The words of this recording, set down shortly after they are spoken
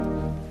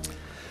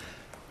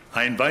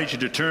I invite you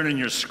to turn in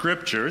your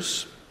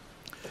scriptures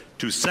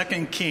to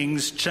 2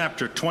 Kings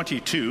chapter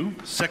 22.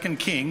 2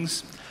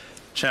 Kings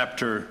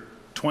chapter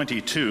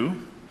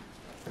 22.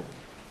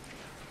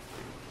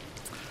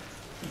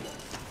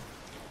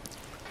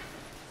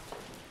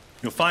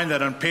 You'll find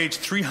that on page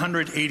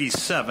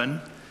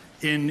 387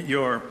 in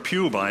your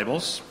pew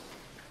Bibles.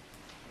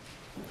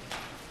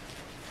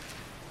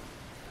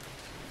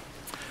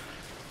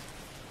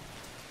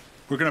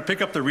 We're going to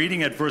pick up the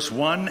reading at verse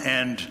 1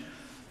 and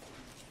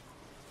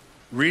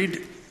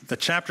read the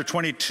chapter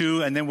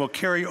 22, and then we'll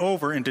carry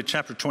over into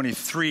chapter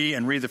 23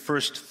 and read the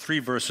first 3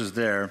 verses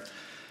there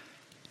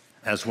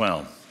as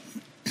well.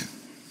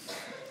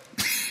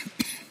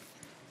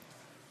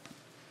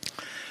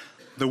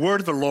 The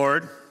word of the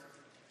Lord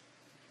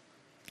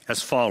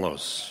as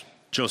follows.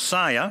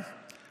 Josiah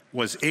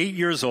was 8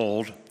 years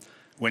old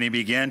when he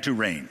began to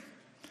reign,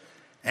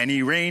 and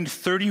he reigned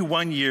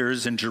 31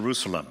 years in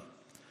Jerusalem.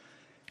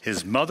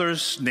 His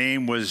mother's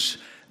name was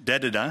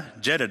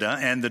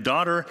Jedidah,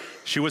 and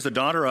she was the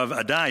daughter of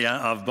Adiah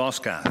of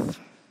Boscath.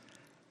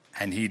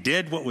 And he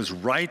did what was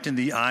right in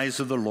the eyes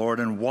of the Lord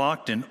and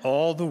walked in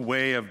all the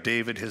way of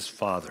David his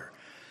father.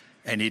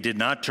 And he did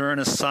not turn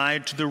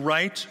aside to the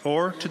right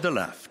or to the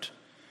left.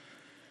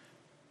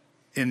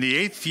 In the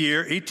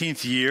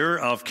 18th year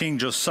of King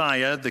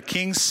Josiah, the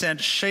king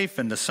sent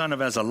Shaphan, the son of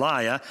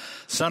Azaliah,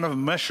 son of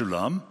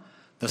Meshullam,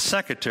 the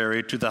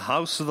secretary, to the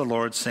house of the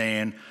Lord,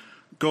 saying,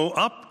 "Go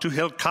up to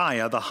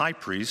Hilkiah the high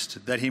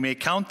priest, that he may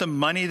count the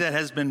money that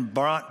has been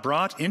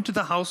brought into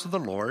the house of the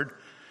Lord,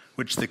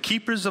 which the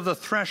keepers of the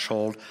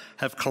threshold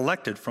have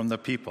collected from the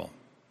people.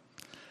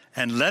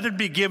 And let it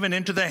be given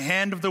into the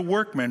hand of the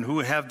workmen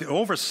who have the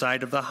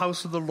oversight of the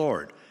house of the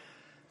Lord.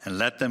 And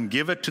let them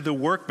give it to the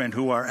workmen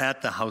who are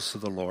at the house of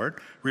the Lord,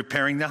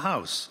 repairing the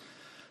house.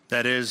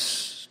 That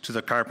is, to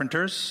the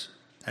carpenters,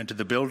 and to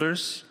the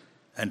builders,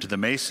 and to the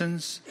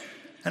masons,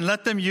 and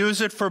let them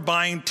use it for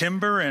buying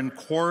timber and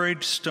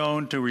quarried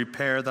stone to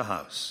repair the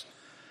house.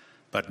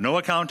 But no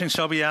accounting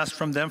shall be asked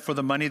from them for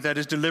the money that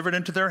is delivered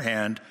into their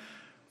hand,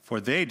 for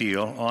they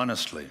deal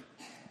honestly."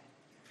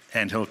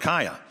 And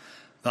Hilkiah,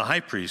 the high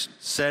priest,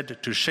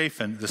 said to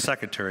Shaphan, the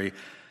secretary,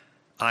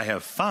 "I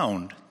have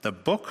found the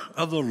book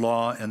of the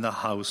law in the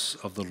house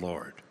of the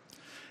Lord."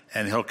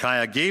 And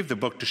Hilkiah gave the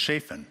book to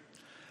Shaphan,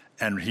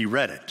 and he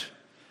read it.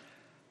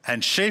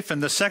 And Shaphan,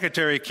 the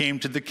secretary, came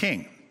to the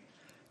king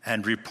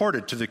and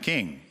reported to the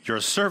king, "Your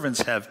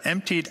servants have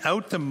emptied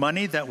out the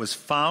money that was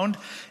found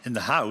in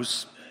the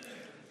house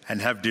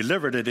and have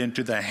delivered it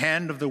into the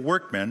hand of the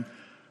workmen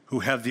who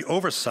have the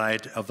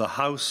oversight of the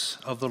house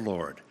of the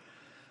Lord."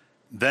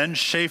 Then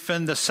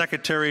Shaphan the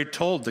secretary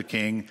told the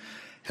king,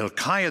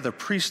 "Hilkiah the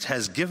priest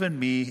has given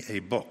me a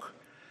book."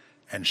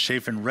 And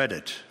Shaphan read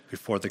it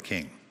before the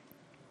king.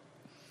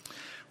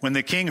 When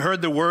the king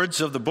heard the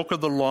words of the book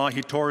of the law,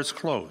 he tore his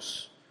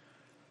clothes.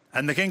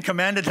 And the king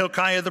commanded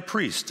Hilkiah the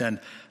priest, and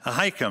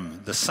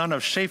Ahikam the son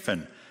of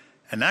Shaphan,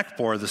 and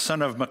Achbor the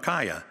son of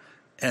Micaiah,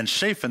 and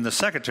Shaphan the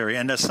secretary,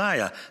 and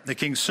Asaiah the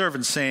king's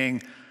servant,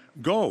 saying,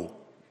 "Go,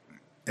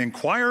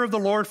 inquire of the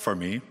Lord for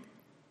me,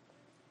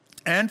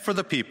 and for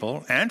the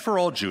people, and for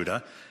all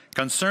Judah,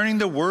 concerning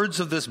the words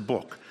of this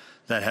book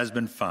that has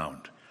been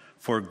found.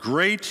 For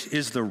great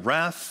is the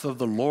wrath of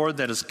the Lord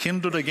that is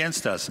kindled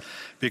against us,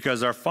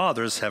 because our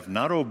fathers have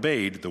not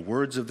obeyed the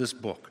words of this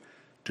book,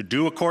 to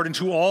do according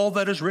to all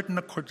that is written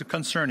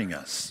concerning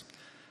us."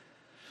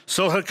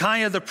 So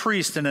Hilkiah the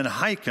priest, and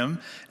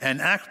Ahikam, and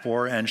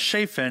Achbor, and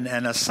Shaphan,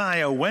 and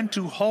Asaiah went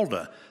to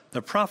Huldah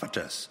the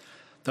prophetess,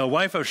 the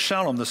wife of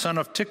Shallum the son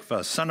of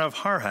Tikvah, son of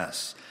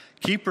Harhas,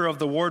 keeper of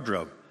the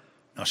wardrobe.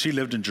 Now she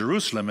lived in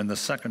Jerusalem in the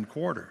 2nd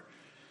quarter.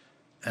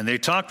 And they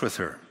talked with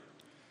her.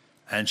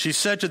 And she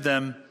said to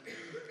them,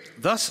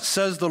 "Thus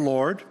says the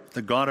Lord,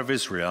 the God of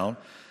Israel,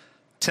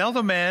 tell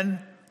the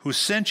man who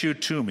sent you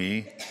to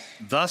me,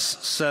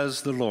 thus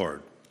says the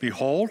Lord,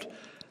 behold,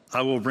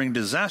 I will bring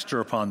disaster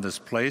upon this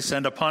place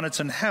and upon its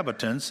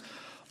inhabitants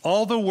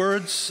all the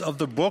words of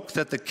the book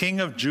that the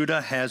king of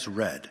Judah has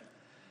read,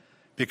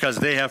 because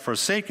they have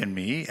forsaken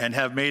me and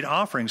have made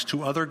offerings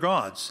to other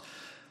gods,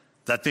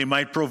 that they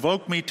might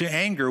provoke me to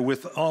anger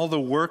with all the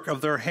work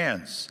of their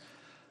hands.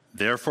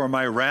 Therefore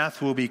my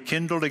wrath will be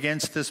kindled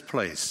against this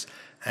place,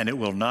 and it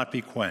will not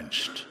be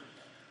quenched.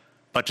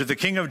 But to the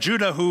king of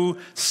Judah who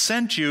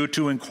sent you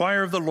to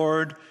inquire of the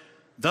Lord,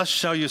 thus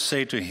shall you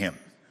say to him,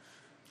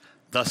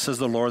 thus says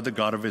the Lord, the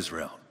God of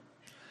Israel,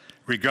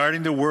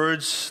 regarding the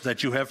words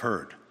that you have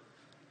heard.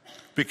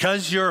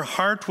 Because your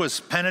heart was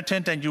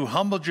penitent and you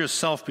humbled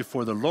yourself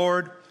before the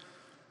Lord,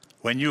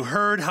 when you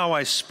heard how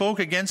I spoke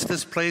against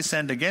this place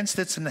and against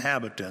its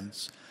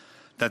inhabitants,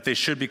 that they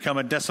should become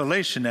a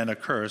desolation and a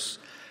curse,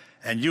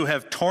 and you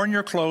have torn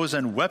your clothes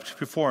and wept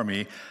before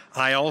me,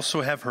 I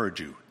also have heard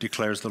you,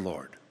 declares the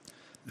Lord.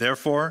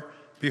 Therefore,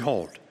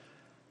 behold,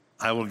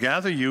 I will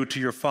gather you to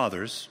your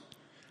fathers,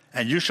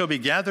 and you shall be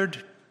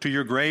gathered to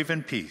your grave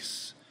in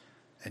peace,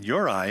 and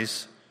your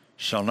eyes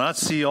shall not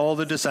see all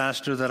the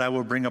disaster that I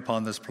will bring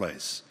upon this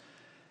place.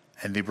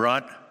 And they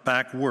brought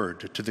back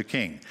word to the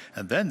king.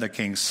 And then the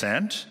king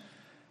sent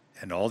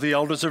And all the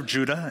elders of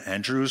Judah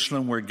and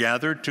Jerusalem were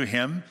gathered to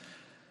him.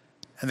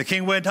 And the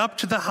king went up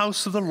to the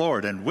house of the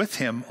Lord, and with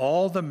him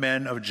all the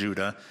men of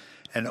Judah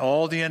and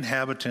all the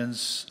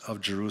inhabitants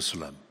of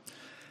Jerusalem,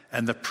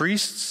 and the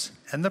priests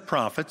and the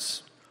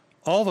prophets,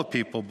 all the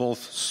people,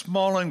 both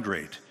small and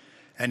great.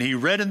 And he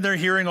read in their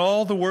hearing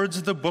all the words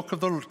of the book of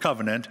the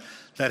covenant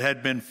that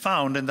had been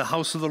found in the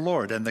house of the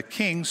Lord. And the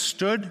king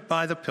stood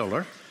by the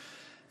pillar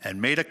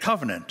and made a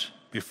covenant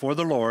before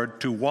the Lord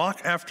to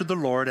walk after the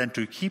Lord and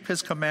to keep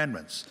his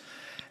commandments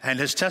and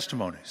his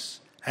testimonies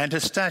and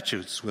his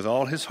statutes with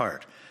all his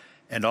heart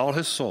and all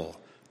his soul,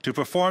 to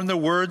perform the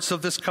words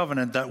of this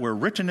covenant that were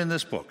written in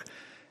this book.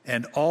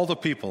 And all the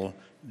people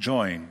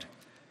joined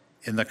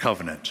in the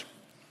covenant.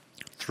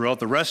 Throughout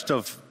the rest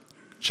of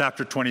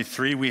chapter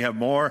 23, we have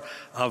more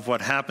of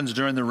what happens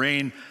during the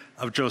reign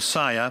of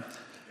Josiah.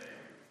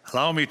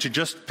 Allow me to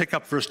just pick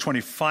up verse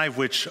 25,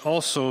 which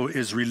also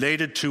is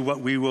related to what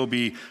we will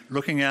be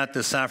looking at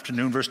this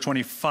afternoon. Verse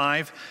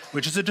 25,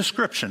 which is a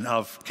description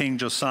of King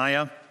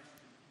Josiah.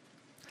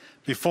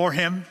 Before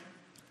him,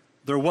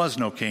 there was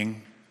no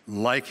king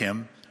like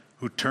him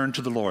who turned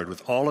to the Lord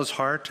with all his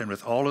heart and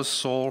with all his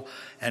soul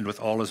and with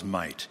all his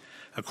might,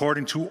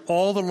 according to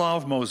all the law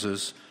of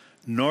Moses,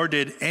 nor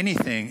did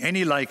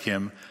any like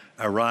him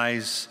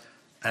arise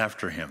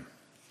after him.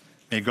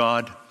 May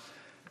God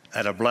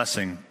add a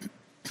blessing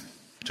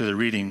to the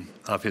reading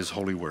of his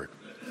holy word.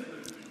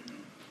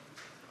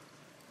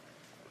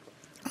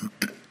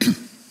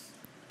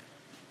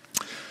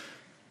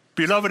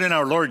 Beloved in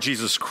our Lord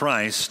Jesus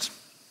Christ,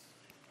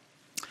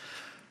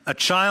 a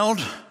child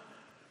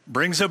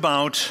brings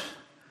about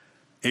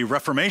a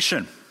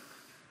reformation.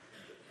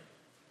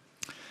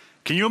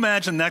 Can you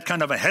imagine that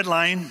kind of a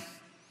headline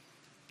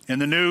in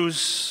the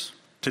news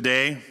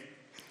today?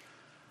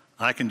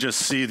 I can just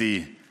see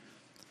the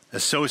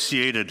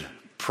Associated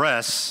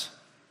Press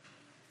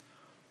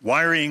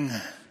wiring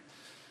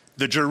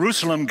the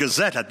Jerusalem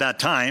Gazette at that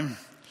time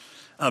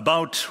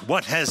about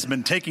what has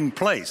been taking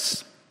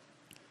place.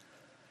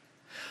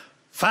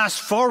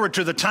 Fast forward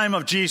to the time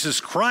of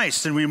Jesus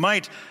Christ, and we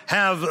might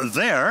have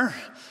there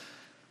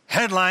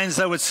headlines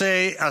that would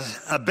say,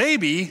 a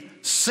baby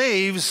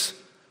saves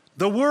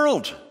the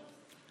world.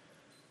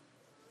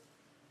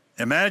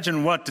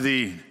 Imagine what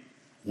the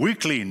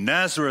weekly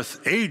Nazareth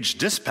Age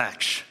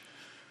Dispatch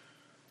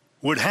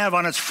would have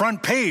on its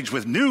front page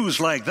with news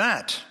like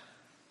that.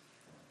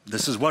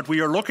 This is what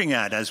we are looking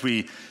at as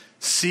we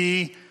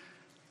see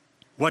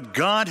what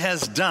God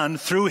has done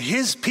through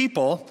his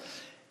people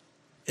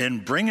in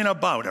bringing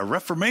about a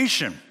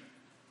reformation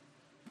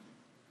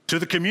to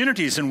the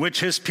communities in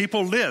which his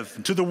people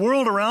live, to the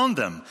world around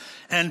them,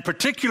 and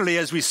particularly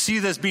as we see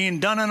this being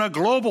done in a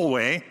global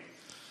way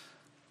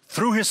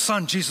through his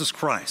son, Jesus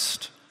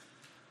Christ,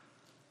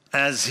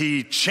 as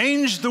he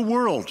changed the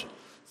world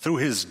through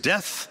his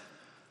death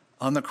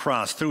on the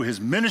cross, through his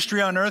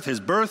ministry on earth,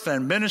 his birth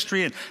and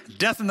ministry and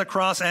death on the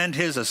cross, and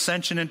his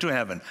ascension into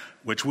heaven,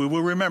 which we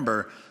will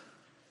remember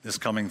this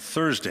coming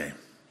Thursday.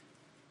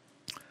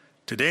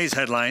 Today's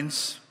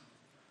headlines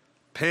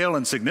pale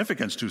in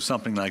significance to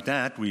something like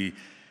that. We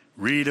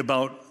read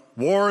about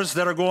wars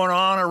that are going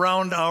on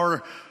around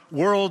our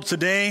world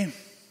today,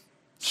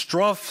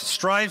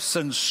 strifes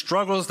and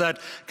struggles that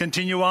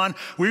continue on.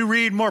 We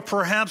read more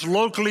perhaps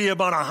locally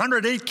about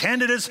 108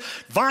 candidates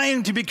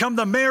vying to become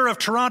the mayor of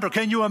Toronto.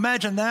 Can you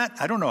imagine that?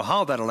 I don't know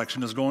how that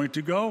election is going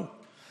to go.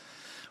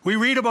 We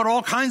read about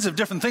all kinds of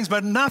different things,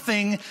 but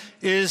nothing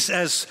is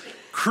as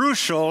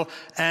crucial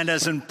and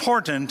as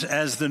important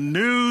as the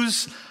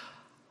news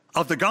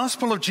of the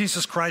gospel of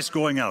Jesus Christ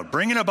going out,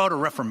 bringing about a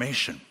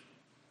reformation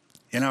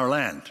in our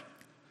land.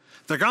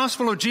 The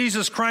gospel of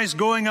Jesus Christ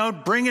going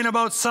out, bringing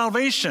about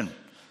salvation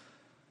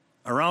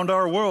around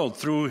our world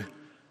through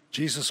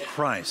Jesus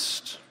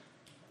Christ.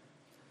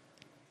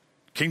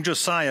 King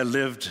Josiah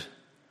lived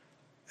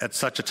at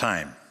such a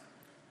time.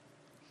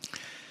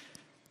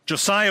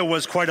 Josiah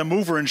was quite a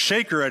mover and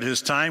shaker at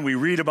his time. We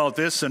read about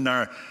this in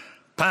our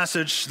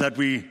passage that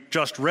we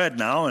just read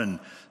now, and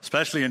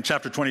especially in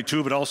chapter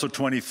 22, but also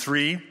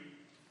 23.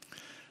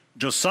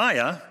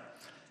 Josiah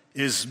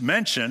is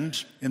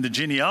mentioned in the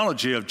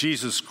genealogy of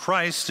Jesus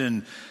Christ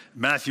in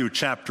Matthew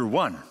chapter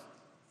 1.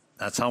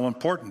 That's how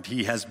important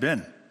he has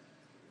been.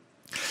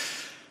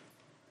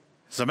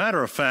 As a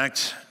matter of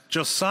fact,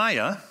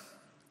 Josiah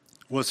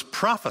was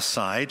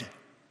prophesied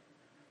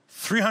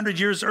 300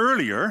 years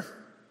earlier,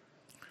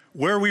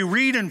 where we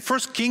read in 1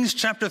 Kings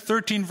chapter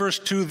 13, verse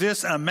 2,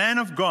 this, a man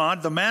of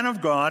God, the man of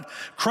God,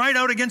 cried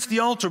out against the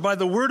altar by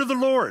the word of the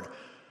Lord.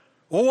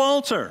 O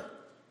altar,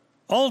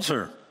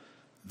 altar,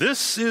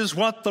 this is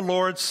what the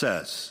Lord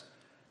says.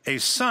 A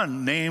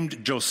son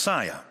named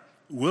Josiah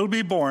will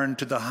be born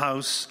to the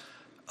house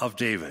of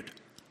David.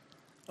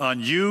 On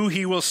you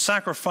he will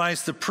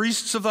sacrifice the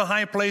priests of the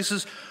high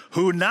places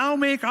who now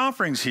make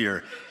offerings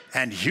here,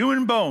 and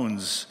human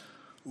bones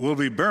will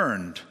be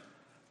burned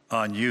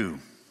on you.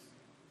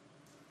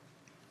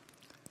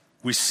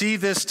 We see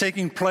this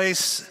taking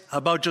place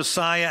about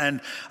Josiah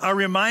and are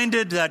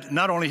reminded that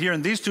not only here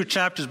in these two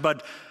chapters,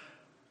 but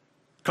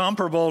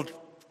comparable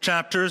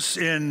chapters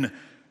in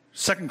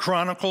 2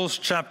 Chronicles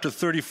chapter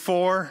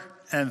 34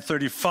 and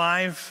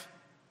 35.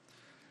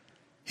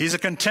 He's a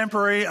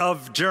contemporary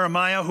of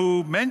Jeremiah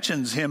who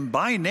mentions him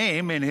by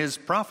name in his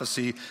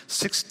prophecy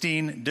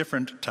 16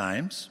 different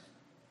times.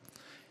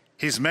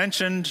 He's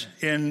mentioned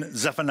in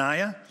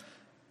Zephaniah,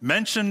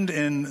 mentioned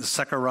in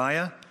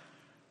Zechariah.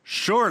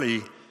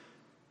 Surely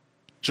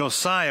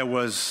Josiah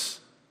was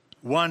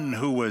one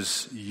who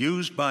was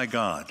used by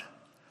God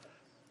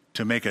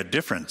to make a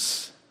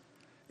difference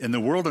in the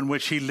world in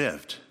which he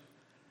lived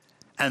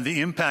and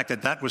the impact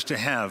that that was to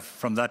have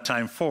from that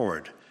time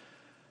forward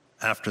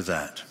after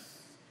that.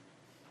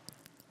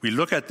 We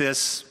look at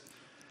this,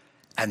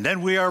 and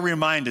then we are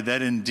reminded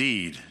that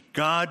indeed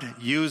God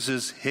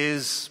uses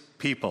his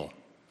people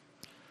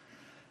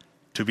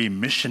to be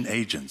mission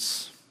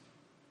agents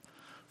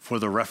for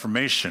the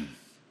reformation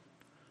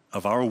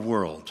of our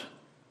world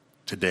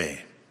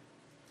today.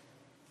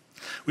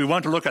 We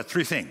want to look at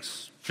three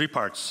things, three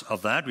parts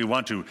of that. We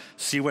want to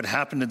see what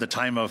happened in the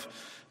time of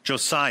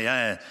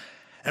Josiah,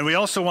 and we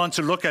also want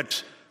to look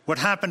at what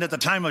happened at the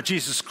time of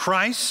Jesus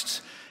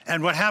Christ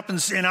and what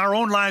happens in our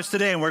own lives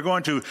today. And we're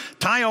going to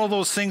tie all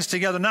those things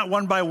together, not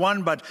one by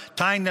one, but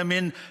tying them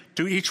in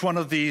to each one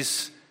of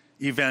these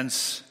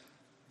events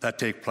that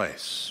take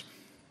place.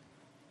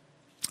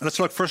 Let's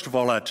look first of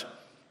all at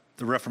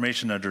the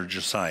Reformation under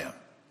Josiah.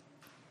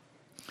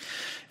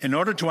 In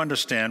order to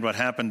understand what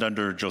happened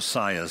under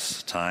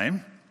Josiah's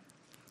time,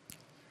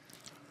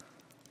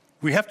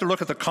 we have to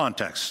look at the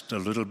context a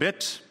little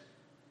bit.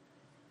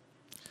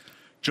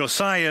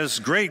 Josiah's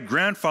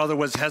great-grandfather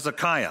was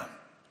Hezekiah,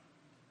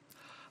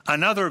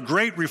 another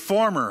great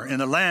reformer in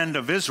the land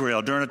of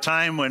Israel during a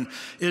time when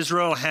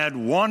Israel had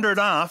wandered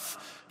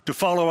off to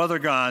follow other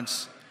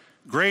gods.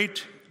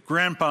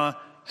 Great-grandpa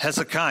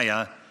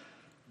Hezekiah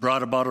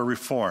brought about a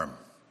reform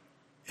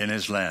in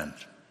his land.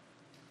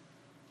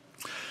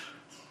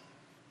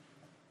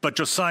 But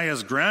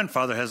Josiah's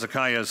grandfather,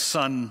 Hezekiah's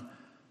son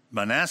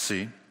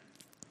Manasseh,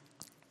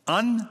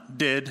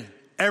 undid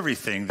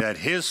everything that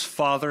his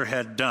father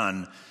had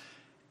done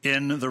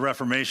in the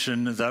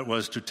Reformation that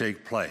was to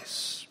take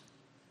place.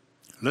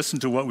 Listen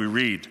to what we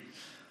read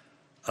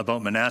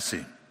about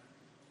Manasseh,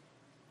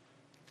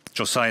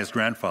 Josiah's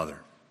grandfather.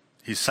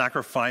 He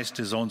sacrificed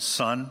his own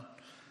son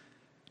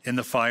in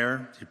the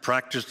fire. He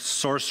practiced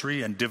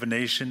sorcery and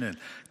divination and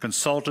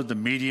consulted the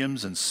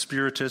mediums and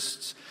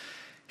spiritists.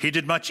 He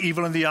did much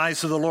evil in the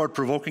eyes of the Lord,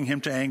 provoking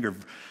him to anger.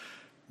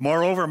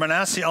 Moreover,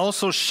 Manasseh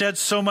also shed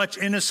so much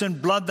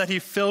innocent blood that he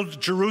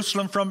filled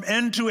Jerusalem from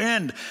end to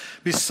end,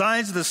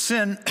 besides the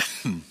sin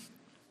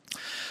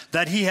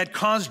that he had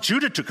caused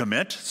Judah to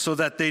commit, so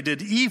that they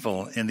did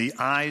evil in the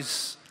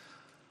eyes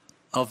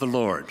of the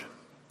Lord.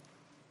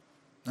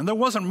 And there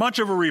wasn't much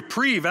of a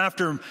reprieve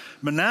after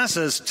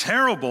Manasseh's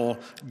terrible,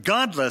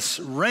 godless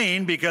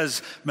reign,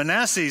 because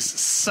Manasseh's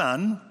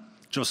son,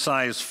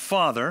 Josiah's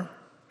father,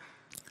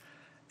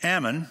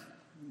 Ammon,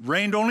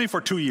 reigned only for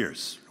 2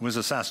 years, was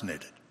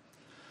assassinated.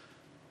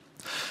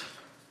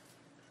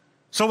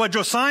 So what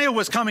Josiah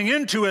was coming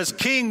into as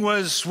king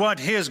was what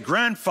his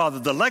grandfather,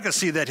 the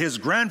legacy that his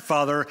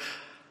grandfather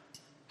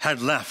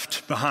had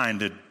left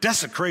behind, a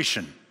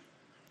desecration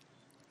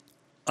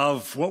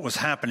of what was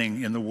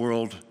happening in the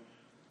world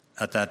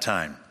at that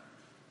time.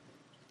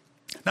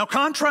 Now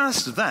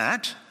contrast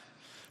that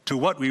to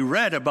what we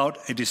read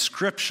about a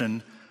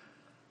description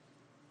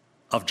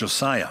of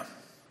Josiah.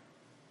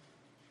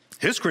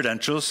 His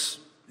credentials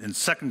in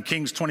 2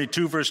 Kings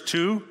 22, verse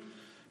 2,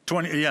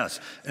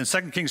 in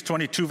 2 Kings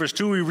 22, verse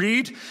 2, we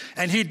read,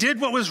 "And he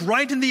did what was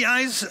right in the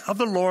eyes of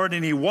the Lord,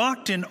 and he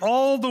walked in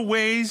all the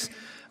ways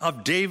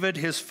of David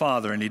his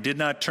father, and he did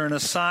not turn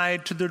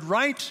aside to the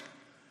right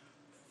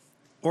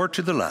or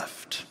to the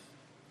left."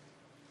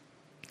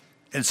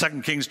 In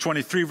 2 Kings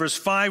 23, verse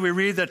 5, we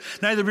read that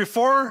neither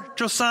before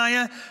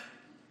Josiah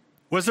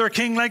was there a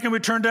king like him who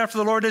turned after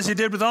the Lord as he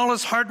did with all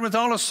his heart, with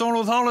all his soul,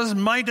 with all his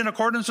might, in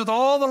accordance with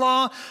all the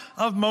law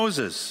of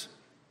Moses.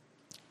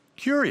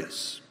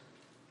 Curious.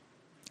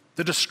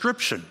 The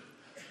description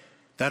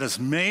that is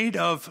made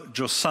of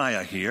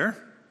Josiah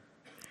here,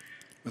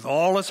 with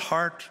all his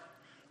heart,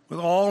 with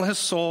all his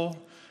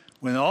soul,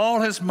 with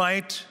all his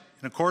might,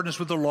 in accordance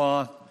with the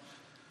law,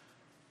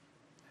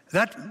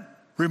 that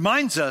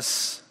reminds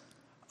us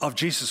of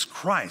Jesus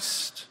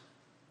Christ,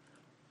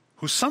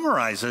 who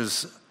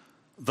summarizes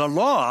the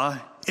law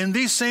in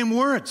these same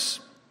words.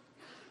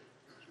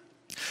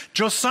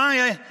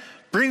 Josiah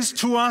brings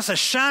to us a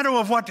shadow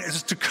of what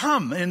is to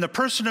come in the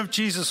person of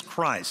Jesus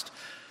Christ.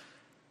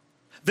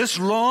 This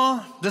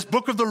law, this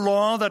book of the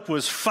law that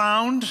was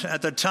found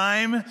at the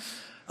time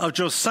of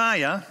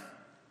Josiah,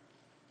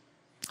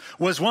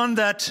 was one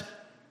that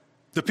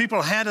the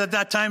people had at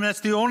that time.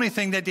 That's the only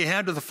thing that they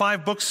had with the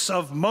 5 books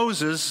of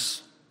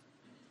Moses.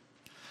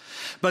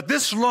 But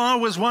this law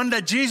was one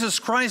that Jesus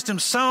Christ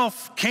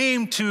himself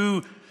came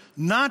to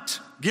not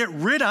get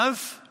rid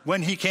of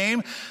when he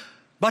came,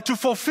 but to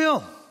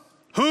fulfill.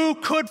 Who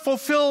could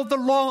fulfill the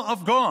law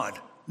of God?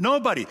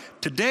 Nobody.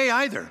 Today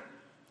either.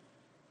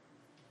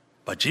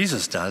 But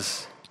Jesus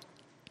does.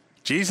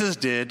 Jesus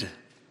did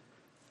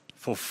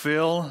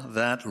fulfill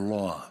that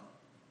law.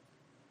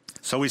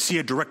 So we see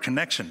a direct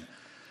connection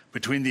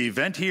between the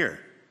event here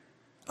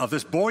of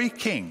this boy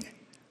king,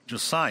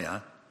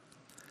 Josiah,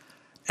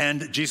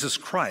 and Jesus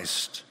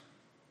Christ,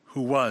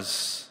 who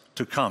was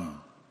to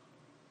come.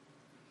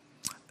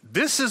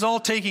 This is all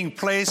taking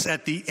place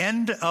at the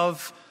end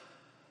of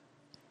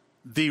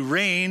the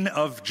reign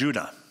of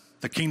Judah,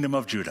 the kingdom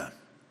of Judah.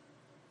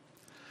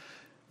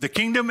 The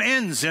kingdom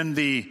ends in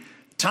the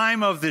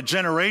time of the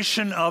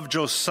generation of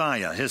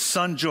Josiah. His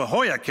son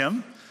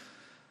Jehoiakim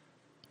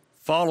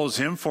follows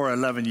him for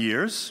 11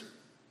 years.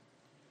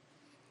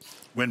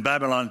 When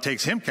Babylon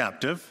takes him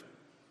captive,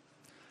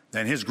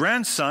 then his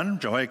grandson,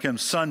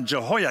 Jehoiakim's son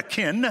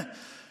Jehoiakim,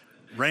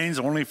 reigns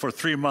only for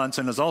 3 months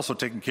and is also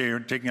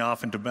taken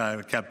off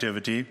into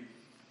captivity.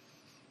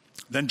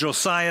 Then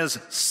Josiah's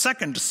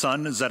second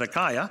son,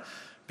 Zedekiah,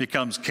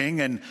 becomes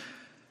king,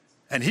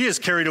 and he is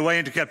carried away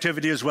into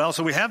captivity as well.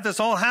 So we have this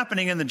all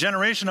happening in the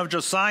generation of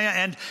Josiah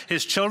and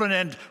his children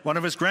and one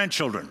of his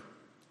grandchildren,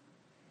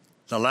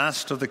 the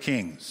last of the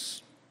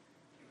kings,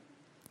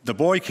 the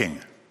boy king.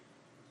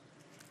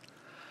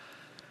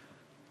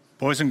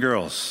 Boys and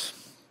girls,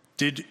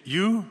 did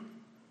you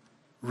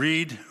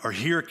read or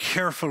hear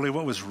carefully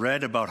what was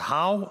read about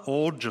how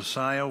old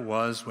Josiah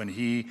was when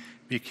he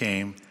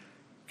became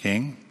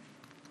king?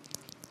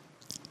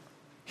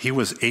 He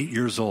was 8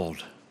 years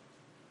old.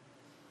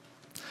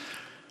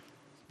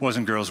 Boys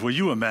and girls, will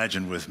you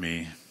imagine with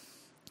me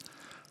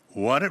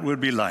what it would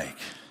be like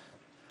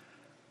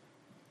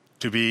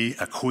to be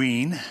a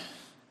queen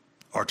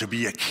or to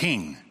be a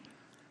king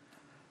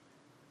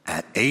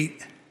at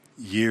 8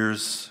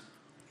 years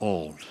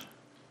old?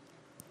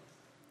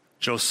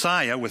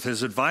 Josiah, with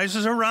his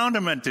advisors around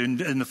him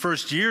in the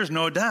first years,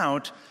 no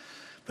doubt,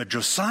 but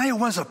Josiah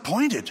was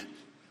appointed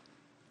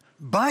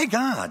by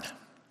God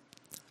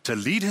to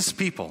lead his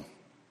people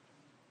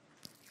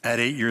at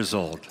 8 years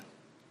old.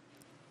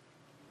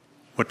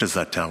 What does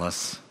that tell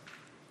us?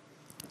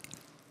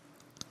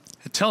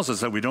 It tells us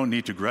that we don't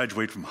need to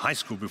graduate from high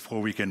school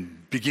before we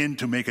can begin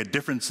to make a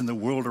difference in the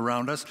world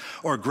around us,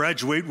 or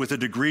graduate with a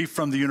degree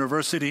from the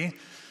university,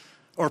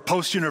 or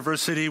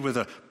post-university with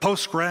a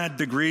post-grad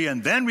degree,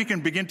 and then we can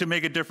begin to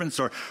make a difference,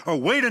 or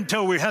wait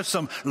until we have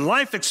some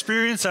life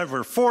experience that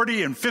we're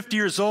 40 and 50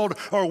 years old,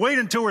 or wait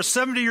until we're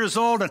 70 years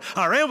old and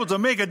are able to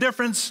make a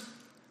difference.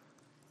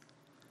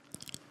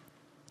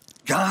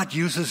 God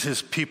uses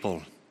his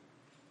people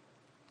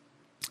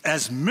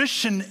as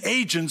mission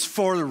agents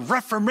for the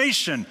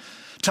Reformation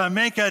to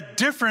make a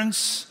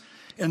difference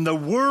in the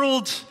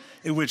world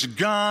in which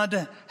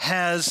God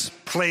has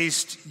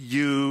placed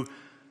you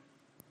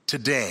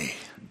today.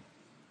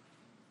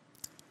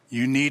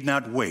 You need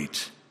not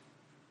wait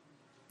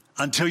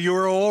until you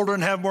are older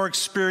and have more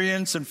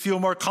experience and feel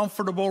more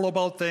comfortable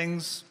about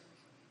things,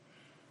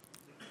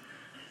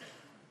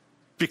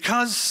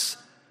 because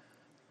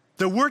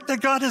the work that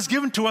God has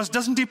given to us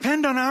doesn't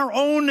depend on our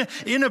own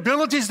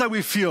inabilities that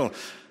we feel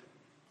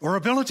or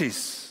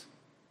abilities.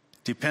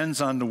 It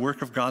depends on the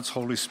work of God's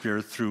Holy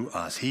Spirit through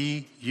us.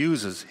 He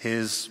uses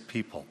his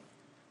people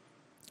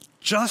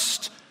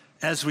just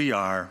as we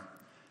are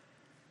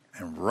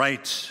and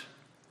right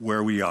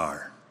where we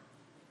are.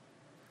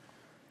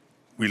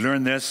 We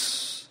learn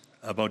this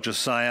about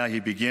Josiah. He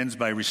begins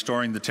by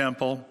restoring the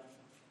temple.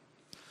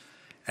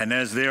 And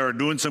as they are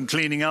doing some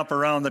cleaning up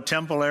around the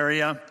temple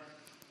area,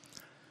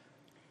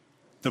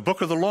 the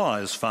book of the law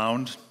is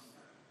found.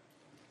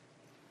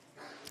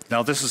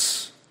 Now, this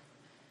is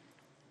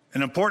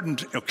an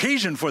important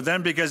occasion for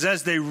them, because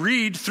as they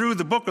read through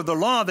the book of the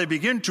law, they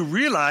begin to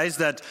realize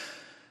that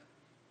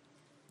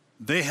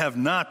they have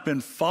not been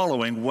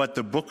following what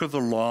the book of the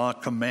law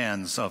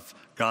commands of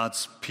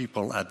God's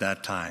people at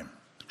that time.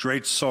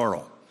 Great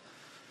sorrow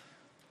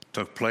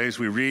took place.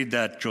 We read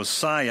that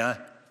Josiah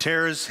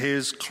tears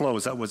his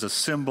clothes. That was a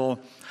symbol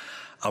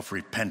of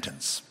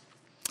repentance,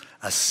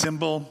 a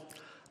symbol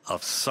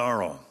of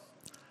sorrow,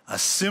 a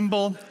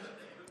symbol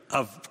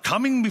of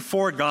coming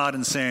before God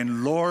and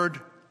saying, Lord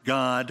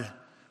God,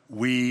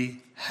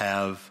 we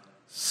have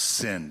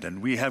sinned,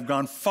 and we have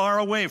gone far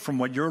away from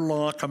what your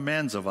law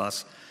commands of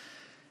us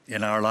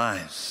in our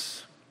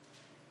lives.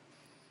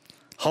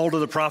 Huldah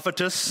the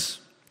prophetess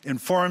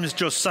informs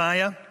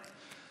Josiah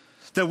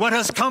that what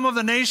has come of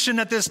the nation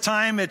at this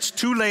time, it's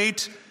too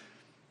late.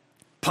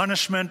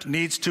 Punishment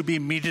needs to be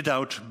meted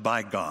out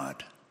by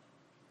God.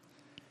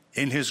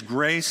 In his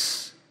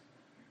grace,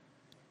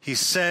 she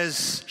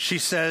says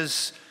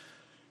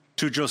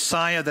to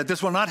Josiah that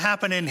this will not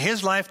happen in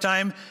his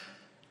lifetime.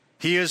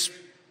 He is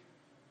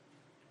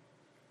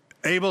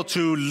able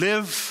to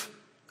live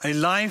a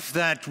life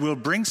that will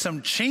bring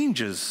some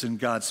changes in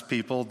God's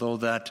people, though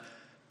that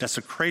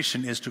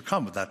desecration is to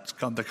come. That's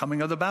the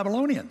coming of the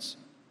Babylonians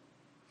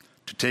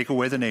to take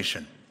away the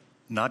nation,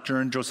 not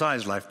during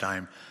Josiah's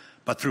lifetime,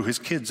 but through his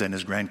kids and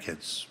his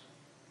grandkids'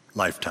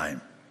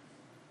 lifetime.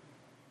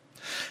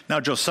 Now,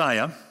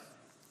 Josiah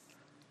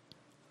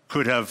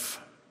could have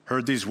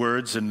heard these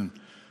words and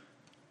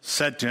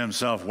said to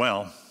himself,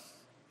 well,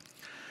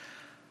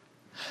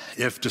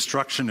 if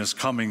destruction is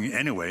coming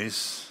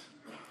anyways,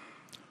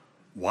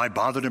 why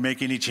bother to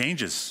make any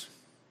changes?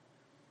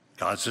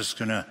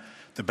 The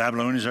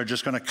Babylonians are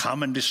just going to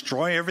come and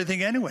destroy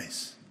everything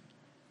anyways.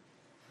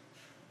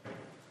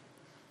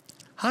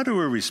 How do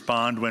we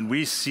respond when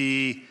we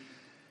see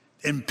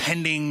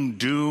impending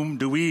doom?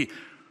 Do we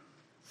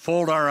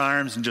fold our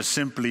arms and just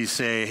simply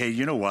say, hey,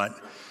 you know what?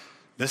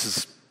 This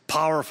is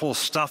powerful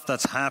stuff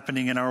that's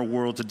happening in our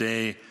world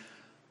today.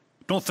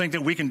 Don't think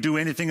that we can do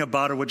anything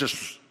about it. We'll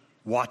just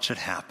watch it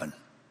happen.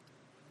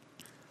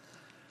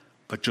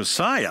 But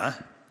Josiah,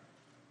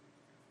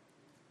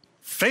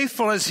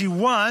 faithful as he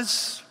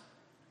was,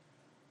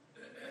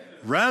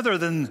 rather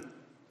than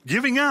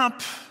giving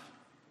up,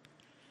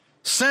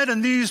 said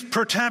in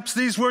perhaps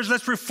these words,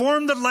 let's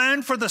reform the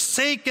land for the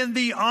sake and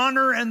the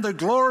honor and the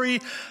glory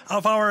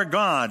of our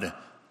God.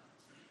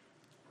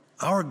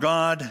 Our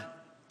God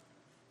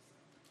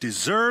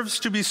deserves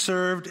to be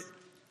served.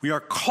 We are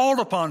called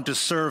upon to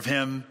serve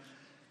him,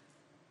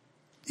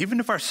 even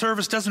if our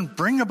service doesn't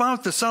bring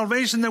about the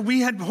salvation that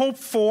we had hoped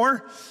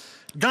for.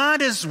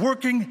 God is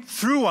working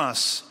through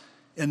us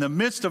in the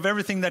midst of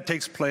everything that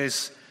takes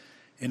place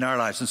in our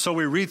lives. And so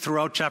we read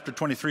throughout chapter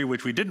 23,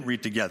 which we didn't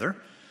read together,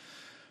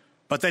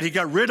 but that he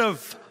got rid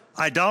of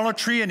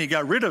idolatry and he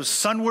got rid of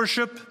sun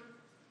worship.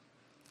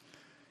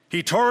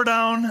 He tore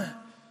down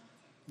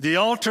the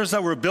altars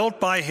that were built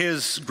by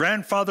his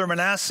grandfather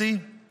Manasseh.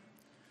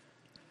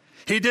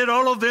 He did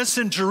all of this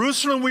in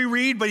Jerusalem, we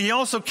read, but he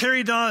also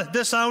carried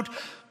this out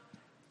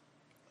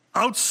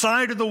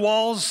outside of the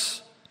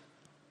walls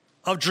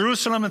of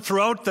Jerusalem and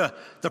throughout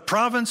the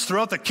province,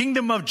 throughout the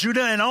kingdom of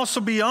Judah, and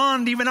also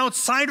beyond, even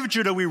outside of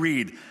Judah, we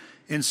read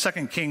in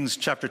 2 Kings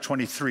chapter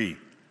 23.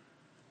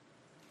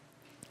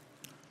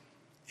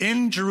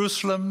 In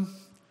Jerusalem,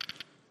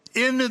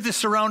 in the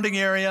surrounding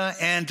area,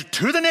 and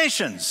to the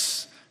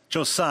nations,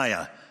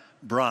 Josiah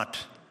brought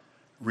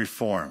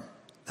reform.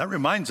 That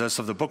reminds us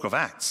of the book of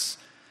Acts.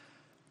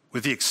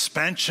 With the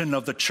expansion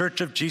of the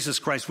Church of Jesus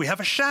Christ, we have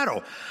a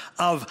shadow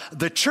of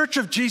the Church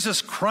of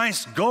Jesus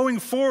Christ going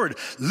forward.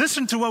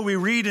 Listen to what we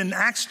read in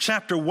Acts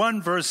chapter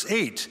 1, verse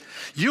 8.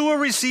 You will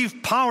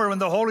receive power when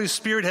the Holy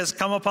Spirit has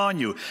come upon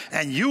you,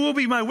 and you will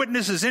be my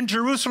witnesses in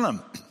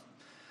Jerusalem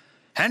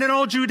and in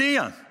all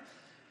Judea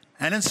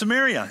and in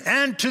Samaria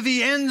and to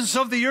the ends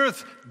of the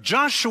earth.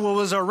 Joshua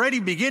was already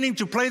beginning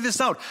to play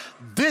this out.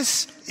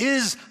 This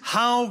is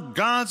how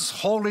God's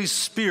Holy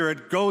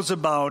Spirit goes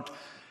about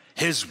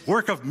his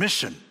work of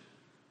mission,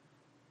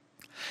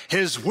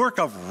 his work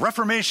of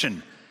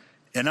reformation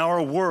in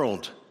our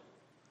world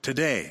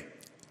today.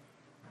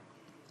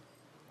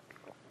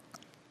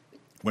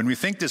 When we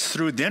think this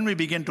through, then we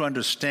begin to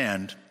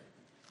understand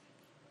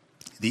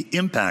the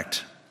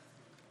impact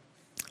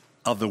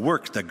of the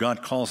work that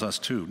God calls us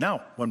to.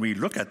 Now, when we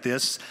look at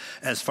this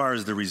as far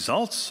as the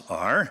results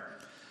are,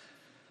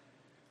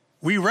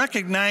 we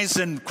recognize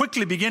and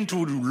quickly begin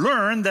to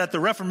learn that the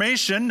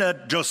Reformation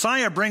that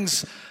Josiah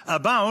brings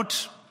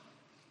about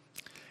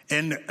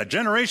in a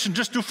generation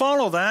just to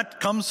follow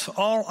that comes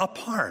all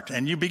apart.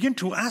 And you begin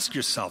to ask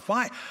yourself,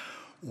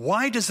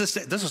 why does this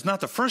is not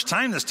the first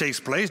time this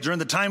takes place. During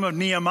the time of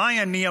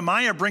Nehemiah,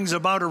 Nehemiah brings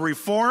about a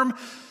reform.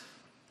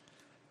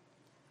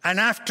 And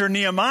after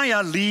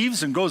Nehemiah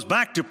leaves and goes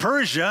back to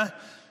Persia,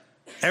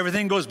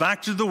 everything goes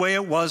back to the way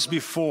it was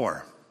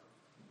before.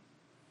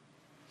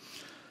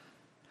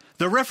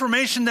 The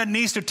Reformation that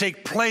needs to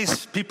take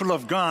place, people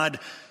of God,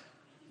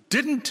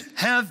 didn't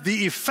have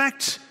the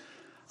effect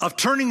of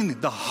turning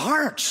the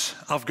hearts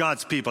of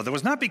God's people. It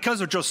was not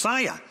because of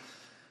Josiah.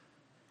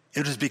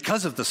 It was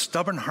because of the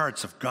stubborn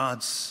hearts of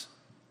God's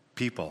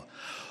people.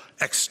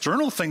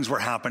 External things were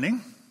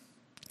happening,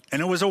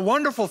 and it was a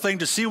wonderful thing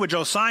to see what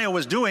Josiah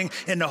was doing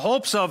in the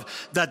hopes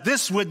of that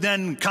this would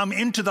then come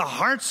into the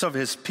hearts of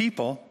his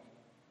people.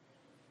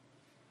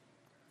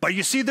 But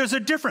you see, there's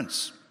a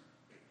difference.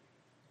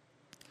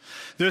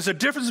 There's a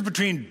difference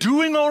between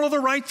doing all of the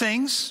right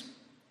things,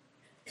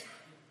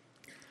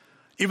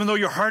 even though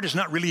your heart is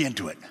not really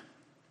into it.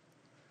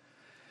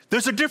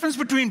 There's a difference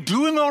between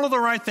doing all of the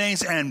right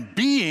things and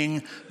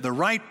being the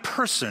right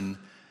person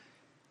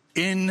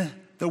in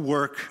the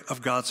work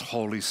of God's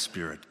Holy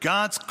Spirit.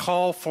 God's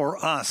call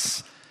for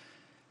us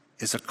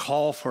is a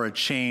call for a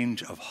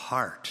change of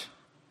heart.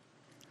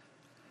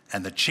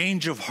 And the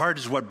change of heart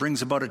is what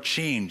brings about a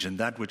change in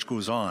that which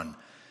goes on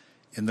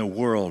in the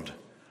world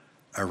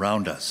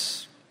around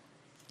us.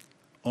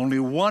 Only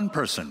one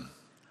person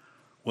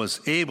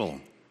was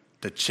able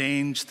to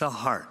change the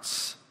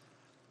hearts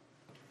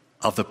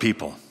of the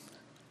people.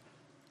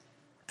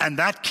 And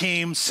that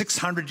came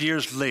 600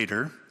 years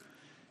later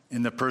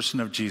in the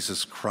person of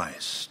Jesus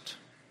Christ.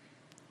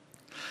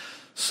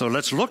 So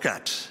let's look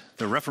at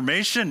the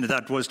Reformation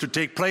that was to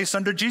take place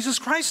under Jesus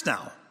Christ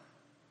now.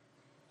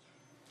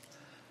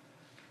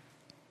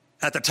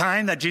 At the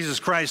time that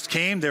Jesus Christ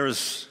came, there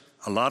was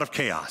a lot of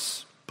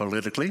chaos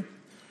politically.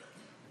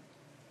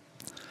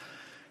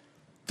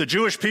 The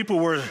Jewish people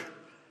were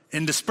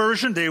in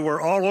dispersion. They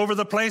were all over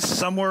the place.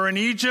 Some were in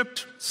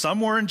Egypt,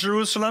 some were in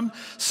Jerusalem,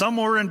 some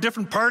were in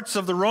different parts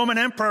of the Roman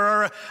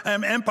Empire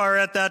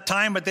at that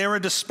time, but they were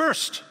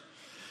dispersed.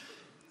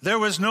 There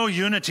was no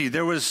unity.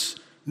 There was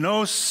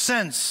no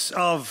sense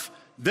of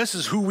this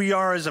is who we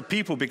are as a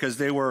people, because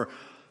they were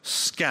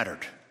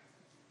scattered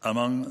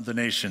among the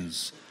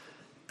nations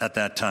at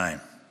that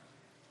time.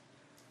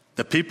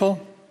 The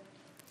people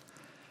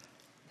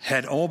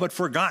had all but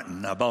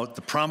forgotten about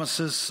the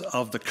promises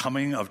of the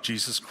coming of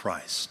Jesus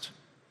Christ.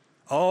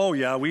 Oh,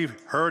 yeah, we've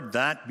heard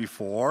that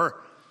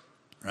before,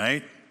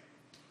 right?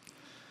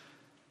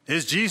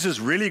 Is Jesus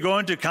really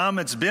going to come?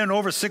 It's been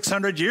over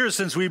 600 years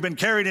since we've been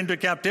carried into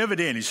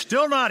captivity, and he's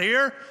still not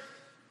here.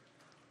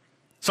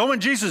 So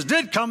when Jesus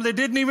did come, they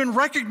didn't even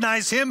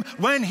recognize him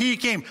when he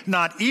came.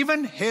 Not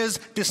even his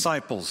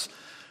disciples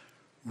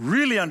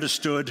really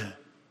understood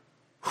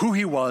who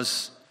he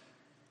was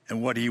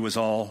and what he was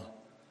all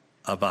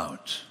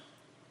about.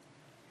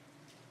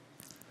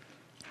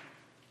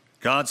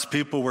 God's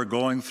people were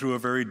going through a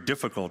very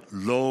difficult,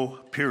 low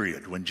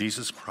period when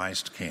Jesus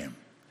Christ came.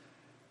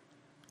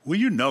 Will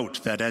you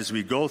note that as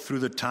we go through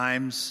the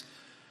times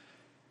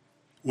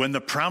when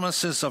the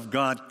promises of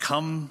God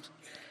come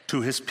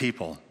to his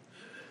people,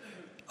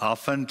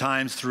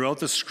 oftentimes throughout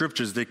the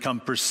scriptures, they come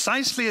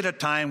precisely at a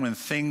time when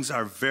things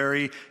are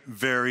very,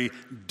 very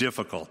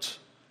difficult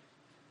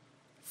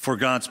for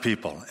God's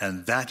people.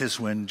 And that is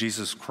when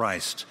Jesus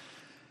Christ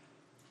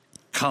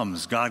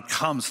comes. God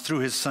comes through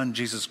his Son,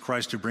 Jesus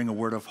Christ, to bring a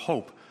word of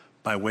hope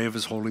by way of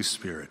his Holy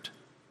Spirit.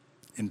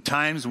 In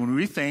times when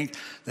we think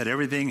that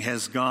everything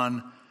has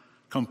gone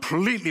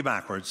completely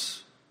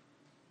backwards,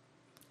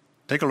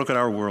 take a look at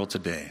our world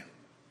today.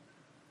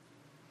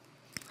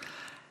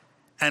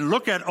 And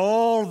look at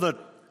all the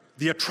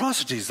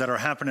atrocities that are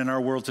happening in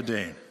our world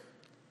today.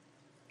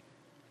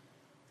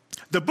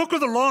 The book of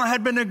the law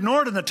had been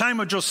ignored in the time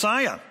of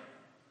Josiah.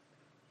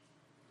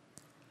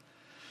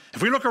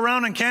 If we look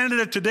around in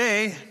Canada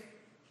today,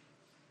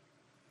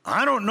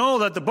 I don't know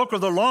that the book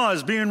of the law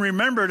is being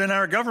remembered in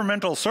our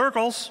governmental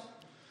circles.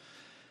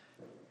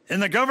 In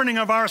the governing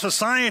of our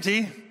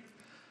society,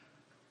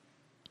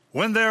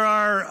 when there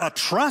are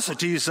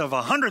atrocities of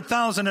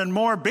 100,000 and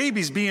more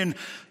babies being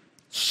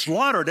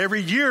slaughtered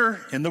every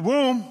year in the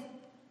womb,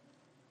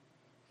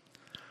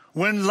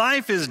 when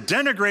life is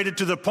denigrated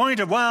to the point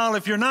of, well,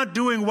 if you're not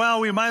doing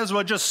well, we might as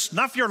well just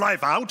snuff your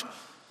life out,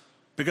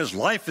 because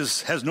life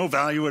has no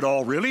value at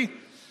all, really,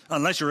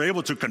 unless you're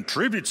able to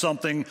contribute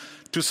something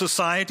to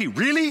society.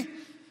 Really?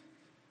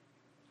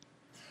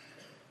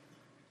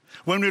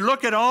 When we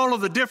look at all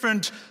of the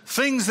different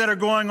things that are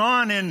going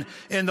on in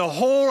the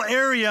whole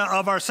area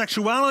of our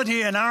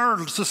sexuality in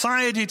our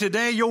society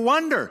today, you'll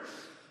wonder,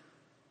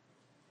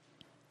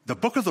 the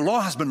book of the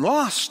law has been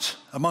lost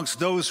amongst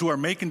those who are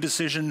making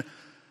decisions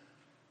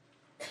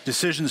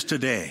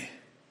today.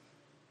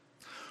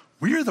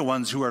 We are the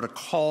ones who are to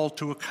call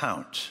to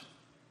account.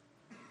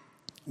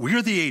 We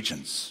are the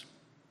agents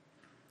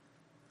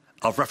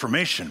of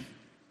Reformation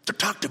to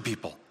talk to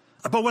people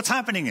about what's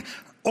happening.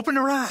 Open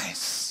their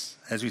eyes,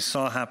 as we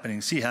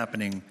see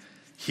happening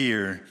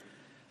here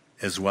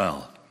as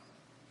well.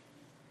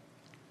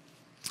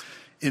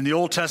 In the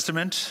Old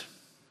Testament,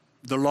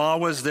 the law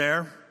was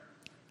there,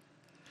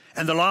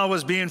 and the law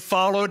was being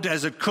followed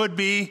as it could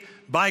be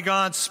by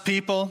God's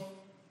people.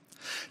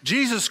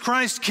 Jesus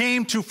Christ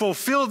came to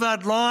fulfill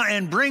that law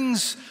and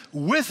brings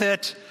with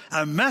it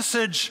a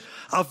message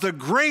of the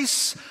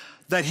grace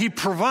that he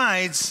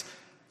provides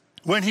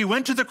when he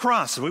went to the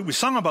cross. We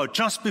sung about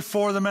just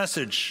before the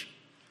message.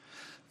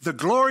 The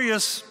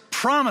glorious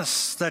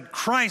promise that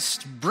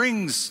Christ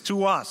brings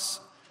to us.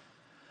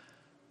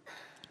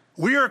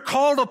 We are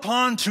called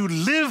upon to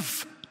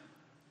live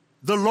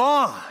the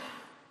law,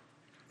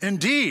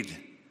 indeed,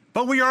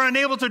 but we are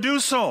unable to do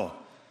so.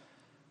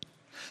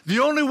 The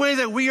only way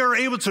that we are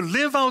able to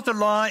live out the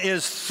law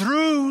is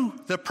through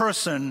the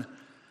person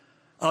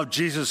of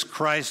Jesus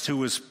Christ,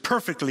 who is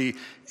perfectly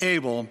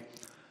able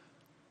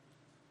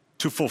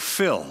to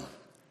fulfill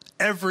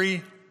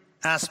every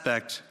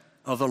aspect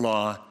of the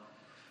law,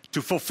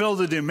 to fulfill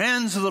the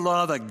demands of the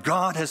law that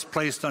God has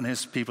placed on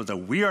his people that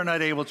we are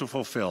not able to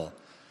fulfill.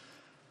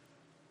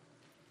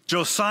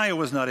 Josiah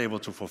was not able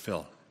to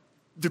fulfill.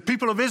 The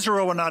people of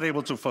Israel were not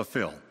able to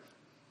fulfill.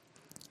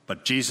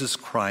 But Jesus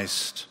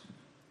Christ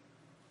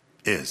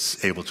is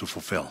able to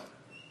fulfill.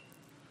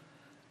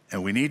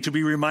 And we need to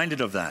be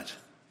reminded of that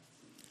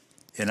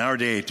in our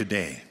day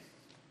today.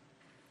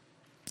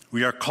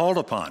 We are called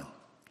upon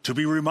to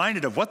be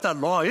reminded of what that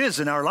law is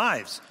in our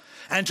lives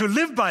and to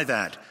live by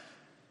that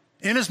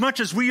inasmuch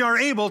as we are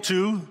able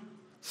to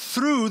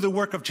through the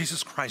work of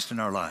Jesus Christ in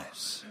our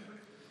lives.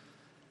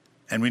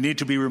 And we need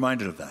to be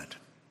reminded of that.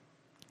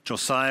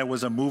 Josiah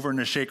was a mover and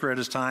a shaker at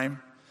his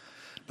time,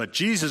 but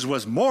Jesus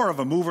was more of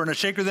a mover and a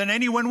shaker than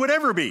anyone would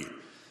ever be.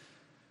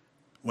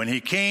 When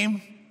he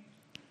came,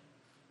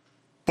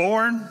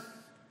 born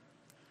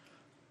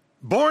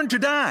to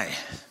die.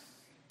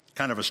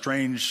 Kind of a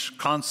strange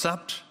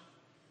concept.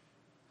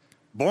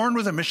 Born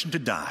with a mission to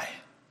die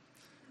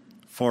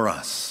for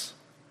us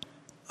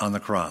on the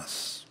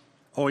cross.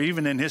 Oh,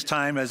 even in his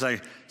time, as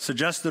I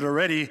suggested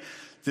already,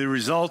 the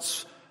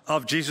results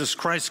of Jesus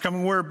Christ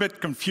coming were a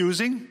bit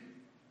confusing.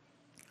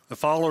 The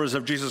followers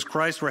of Jesus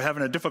Christ were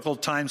having a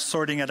difficult time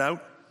sorting it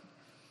out.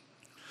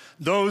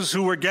 Those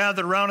who were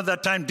gathered around at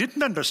that time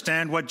didn't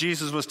understand what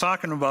Jesus was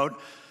talking about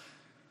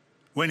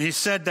when he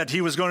said that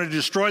he was going to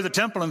destroy the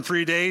temple in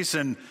 3 days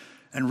and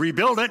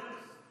rebuild it,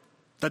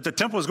 that the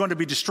temple was going to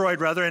be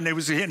destroyed, rather, and he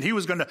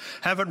was going to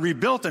have it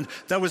rebuilt. And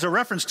that was a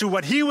reference to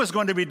what he was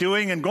going to be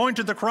doing and going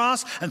to the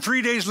cross, and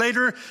 3 days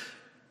later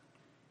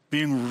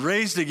being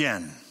raised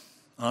again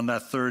on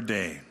that third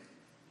day.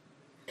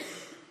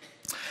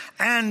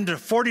 And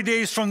 40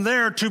 days from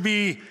there to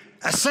be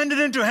ascended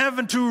into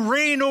heaven to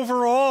reign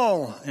over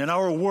all in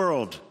our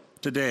world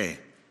today.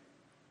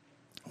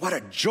 What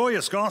a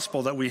joyous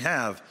gospel that we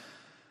have.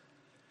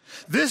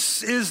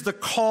 This is the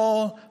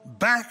call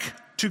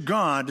back to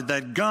God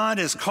that God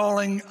is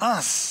calling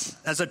us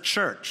as a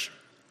church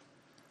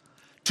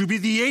to be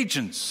the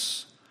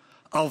agents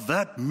of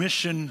that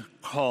mission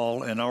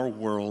call in our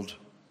world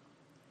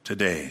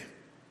today.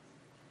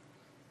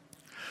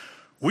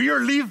 We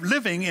are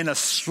living in a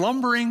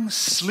slumbering,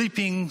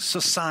 sleeping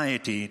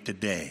society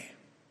today.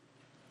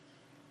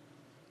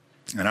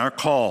 And our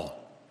call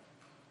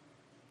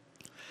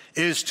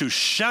is to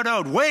shout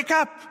out, wake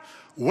up,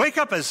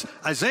 as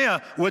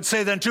Isaiah would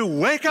say then too,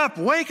 wake up,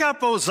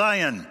 O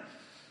Zion.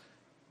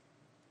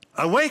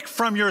 Awake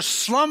from your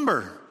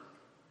slumber.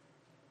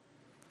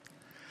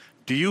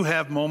 Do you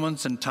have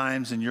moments and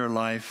times in your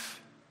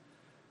life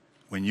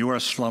when you are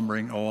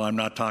slumbering? Oh, I'm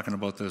not talking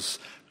about this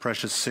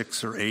precious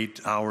 6 or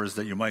 8 hours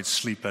that you might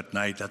sleep at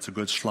night. That's a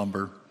good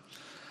slumber.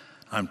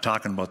 I'm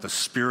talking about the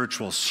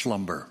spiritual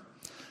slumber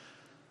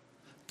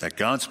that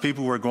God's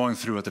people were going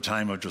through at the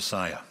time of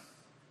Josiah,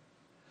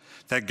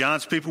 that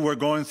God's people were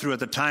going through at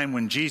the time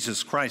when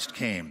Jesus Christ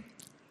came,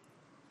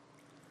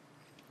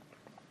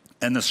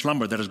 and the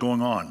slumber that is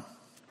going on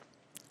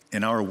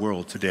in our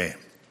world today.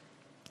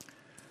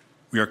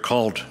 We are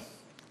called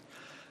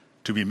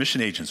to be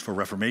mission agents for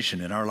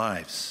Reformation in our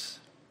lives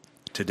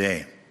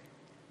today.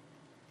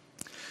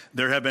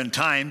 There have been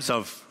times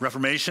of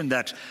Reformation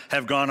that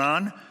have gone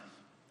on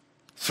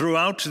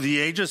throughout the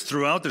ages,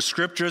 throughout the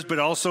Scriptures, but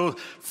also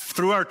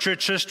through our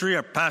church history.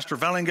 Our Pastor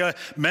Vellinga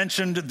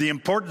mentioned the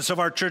importance of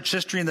our church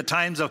history in the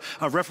times of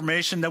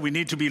Reformation, that we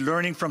need to be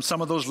learning from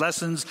some of those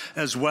lessons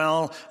as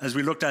well, as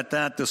we looked at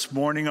that this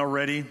morning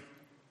already.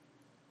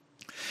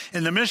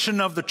 In the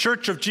mission of the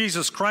Church of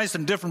Jesus Christ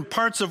in different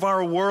parts of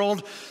our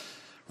world,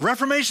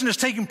 Reformation is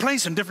taking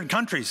place in different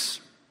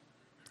countries.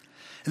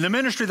 In the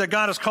ministry that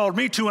God has called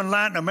me to in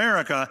Latin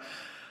America,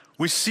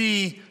 we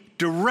see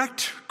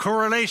direct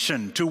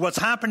correlation to what's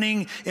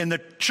happening in the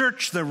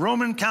church, the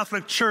Roman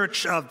Catholic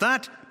Church of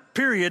that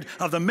period,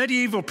 of the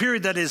medieval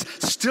period that is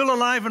still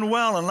alive and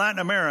well in Latin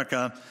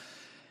America,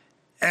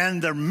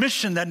 and the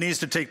mission that needs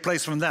to take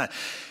place from that.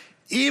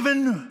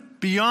 Even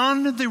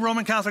beyond the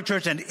Roman Catholic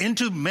Church and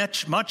into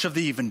much of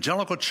the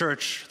evangelical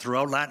church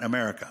throughout Latin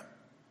America,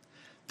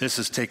 this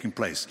is taking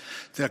place.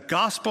 The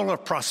gospel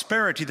of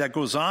prosperity that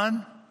goes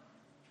on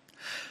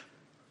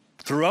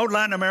throughout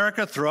Latin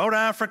America, throughout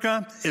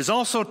Africa, is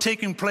also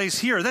taking place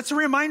here. That's a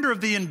reminder of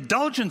the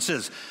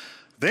indulgences.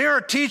 They are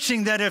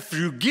teaching that if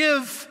you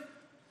give,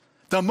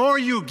 the more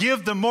you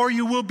give, the more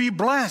you will be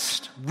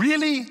blessed.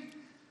 Really?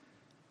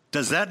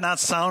 Does that not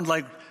sound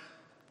like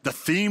the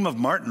theme of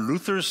Martin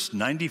Luther's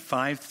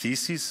 95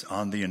 Theses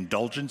on the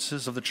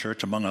indulgences of the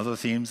church, among other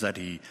themes that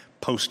he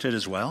posted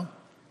as well?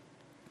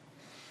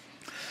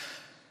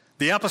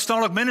 The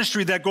apostolic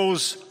ministry that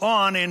goes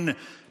on in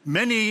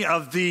many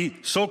of the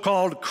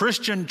so-called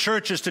Christian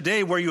churches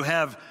today, where you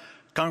have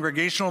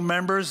congregational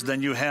members,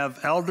 then you have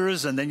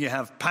elders, and then you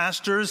have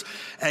pastors,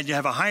 and you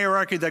have a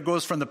hierarchy that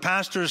goes from the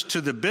pastors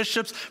to the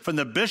bishops, from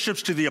the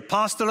bishops to the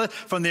apostolate,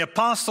 from the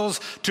apostles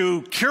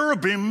to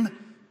cherubim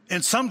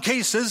in some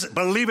cases,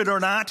 believe it or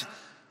not.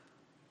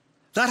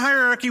 That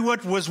hierarchy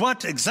was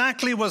what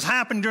exactly was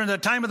happening during the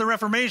time of the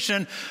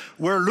Reformation,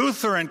 where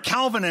Luther and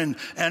Calvin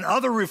and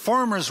other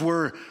reformers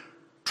were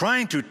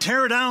trying to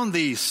tear down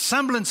the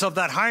semblance of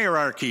that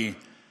hierarchy,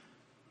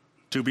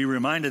 to be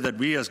reminded that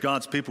we as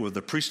God's people, with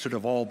the priesthood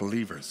of all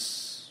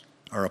believers,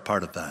 are a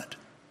part of that.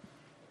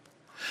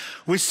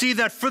 We see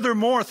that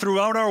furthermore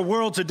throughout our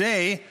world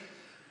today,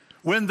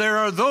 when there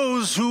are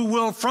those who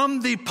will,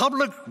 from the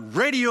public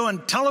radio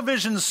and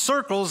television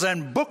circles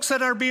and books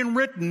that are being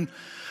written,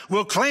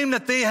 will claim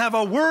that they have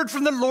a word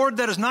from the Lord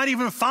that is not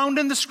even found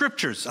in the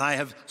Scriptures. I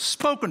have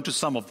spoken to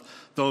some of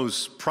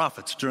those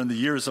prophets during the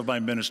years of my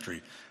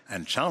ministry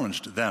and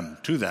challenged them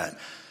to that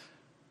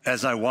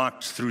as I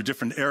walked through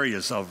different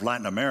areas of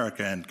Latin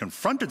America and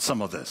confronted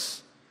some of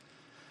this.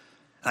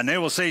 And they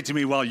will say to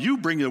me, well, you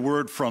bring the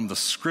word from the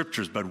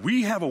Scriptures, but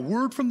we have a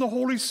word from the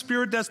Holy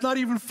Spirit that's not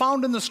even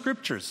found in the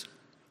Scriptures.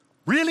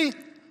 Really?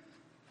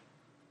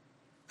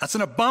 That's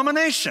an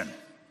abomination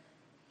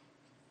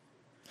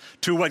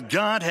to what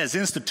God has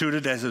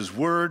instituted as His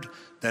word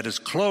that is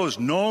closed.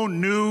 No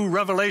new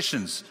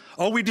revelations.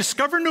 Oh, we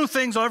discover new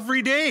things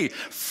every day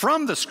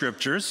from the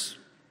Scriptures.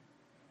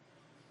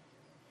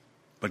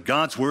 But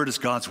God's word is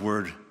God's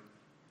word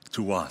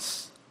to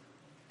us.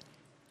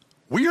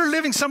 We are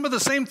living some of the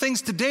same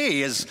things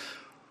today as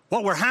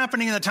what were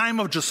happening in the time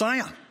of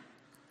Josiah.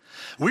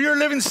 We are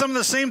living some of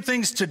the same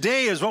things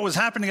today as what was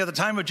happening at the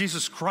time of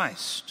Jesus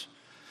Christ.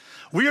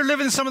 We are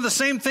living some of the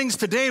same things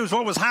today as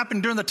what was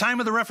happening during the time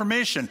of the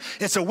Reformation.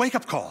 It's a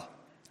wake-up call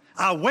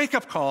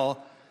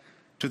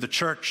to the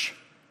church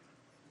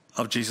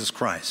of Jesus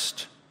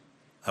Christ,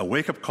 a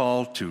wake-up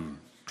call to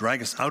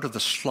drag us out of the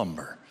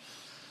slumber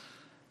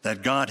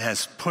that God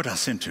has put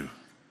us into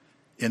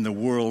in the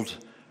world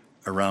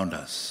around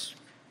us.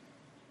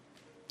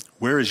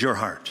 Where is your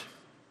heart?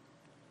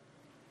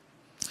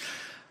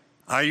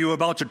 Are you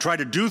about to try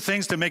to do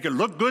things to make it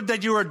look good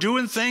that you are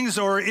doing things,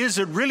 or is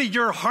it really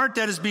your heart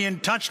that is being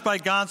touched by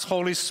God's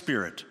Holy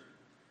Spirit?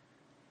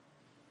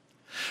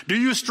 Do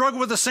you struggle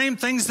with the same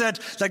things that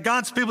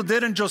God's people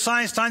did in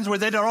Josiah's times, where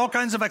they did all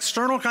kinds of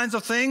external kinds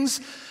of things,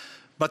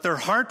 but their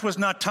heart was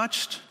not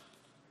touched?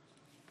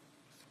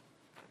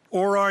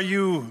 Or are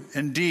you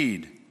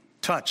indeed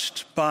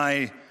touched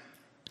by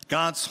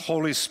God's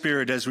Holy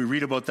Spirit, as we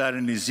read about that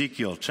in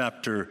Ezekiel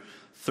chapter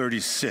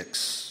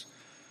 36,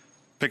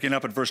 picking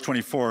up at verse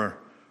 24,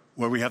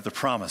 where we have the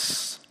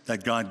promise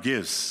that God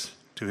gives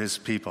to his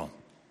people.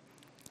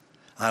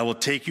 I will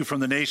take you from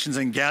the nations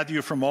and gather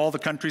you from all the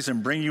countries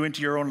and bring you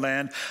into your own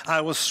land.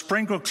 I will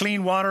sprinkle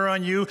clean water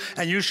on you,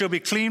 and you shall be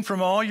clean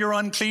from all your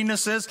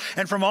uncleannesses,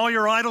 and from all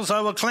your idols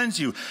I will cleanse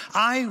you.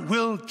 I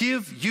will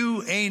give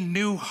you a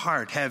new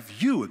heart. Have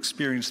you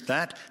experienced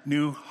that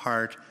new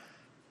heart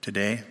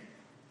today?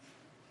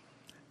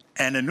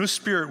 And a new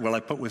spirit will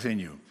I put within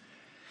you.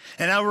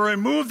 And I will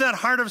remove that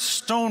heart of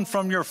stone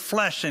from your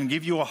flesh and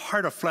give you a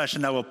heart of flesh.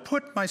 And I will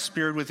put my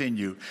spirit within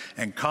you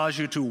and cause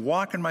you to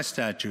walk in my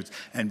statutes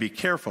and be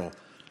careful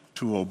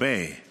to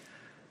obey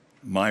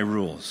my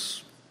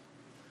rules.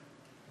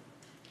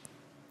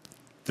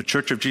 The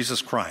Church of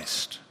Jesus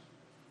Christ,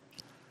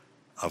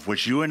 of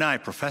which you and I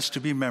profess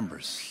to be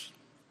members,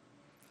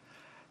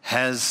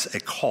 has a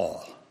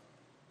call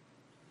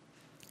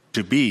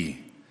to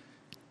be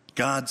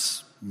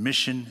God's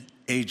mission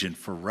agent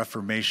for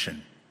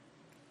Reformation,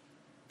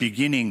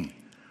 beginning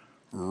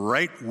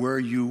right where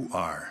you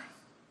are.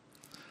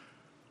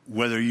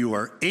 Whether you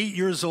are 8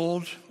 years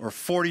old or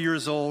 40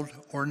 years old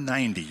or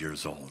 90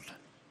 years old,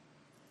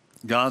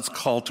 God's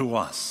call to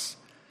us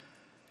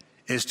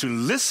is to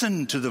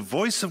listen to the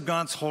voice of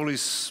God's Holy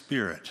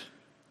Spirit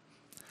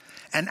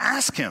and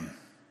ask him,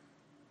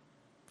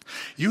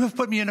 you have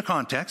put me in a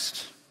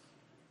context.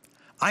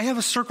 I have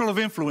a circle of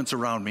influence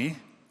around me.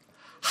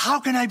 How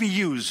can I be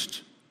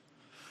used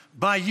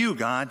by you,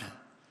 God,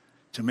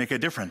 to make a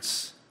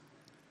difference,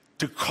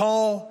 to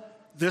call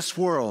this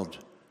world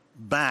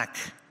back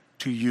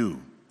to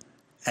you,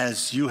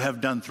 as you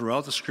have done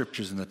throughout the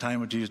scriptures in the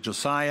time of Jesus,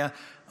 Josiah,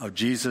 of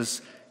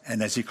Jesus,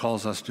 and as he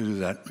calls us to do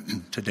that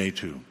today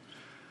too.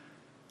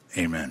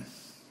 Amen.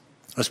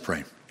 Let's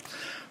pray.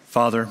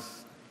 Father,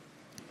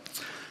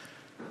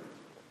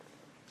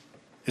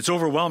 it's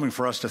overwhelming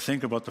for us to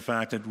think about the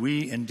fact that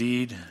we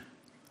indeed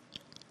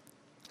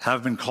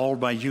have been called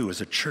by you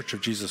as a church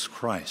of Jesus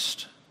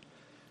Christ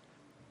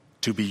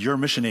to be your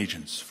mission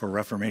agents for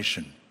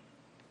Reformation.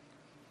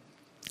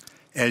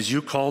 As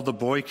you called the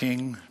boy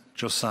king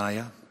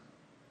Josiah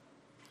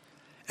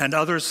and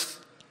others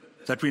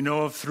that we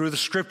know of through the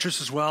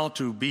scriptures as well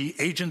to be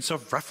agents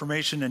of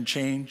reformation and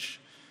change,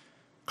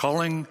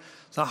 calling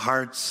the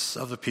hearts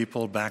of the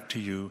people back to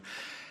you,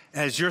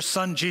 as your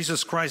son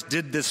Jesus Christ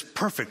did this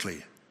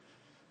perfectly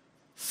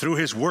through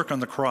his work on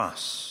the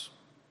cross.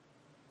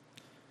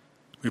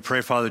 We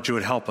pray, Father, that you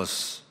would help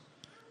us,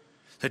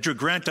 that you would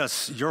grant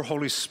us your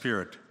Holy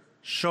Spirit.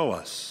 Show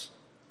us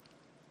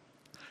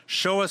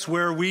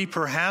where we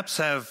perhaps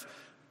have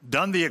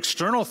done the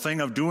external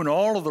thing of doing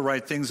all of the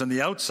right things on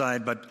the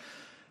outside, but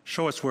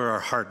show us where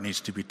our heart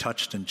needs to be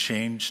touched and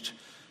changed.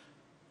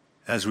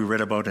 As we read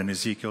about in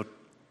Ezekiel,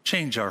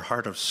 change our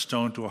heart of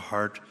stone to a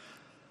heart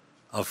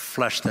of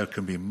flesh that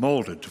can be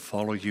molded to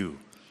follow you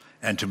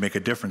and to make a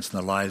difference in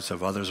the lives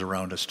of others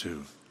around us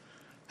too.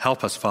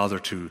 Help us, Father,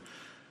 to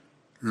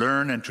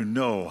learn and to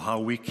know how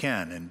we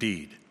can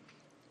indeed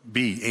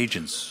be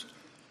agents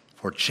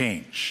for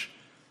change,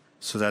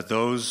 so that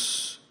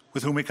those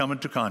with whom we come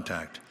into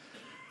contact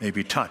may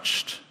be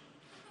touched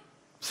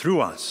through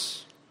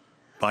us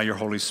by your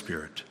Holy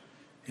Spirit.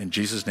 In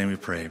Jesus' name we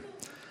pray.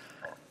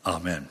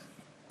 Amen.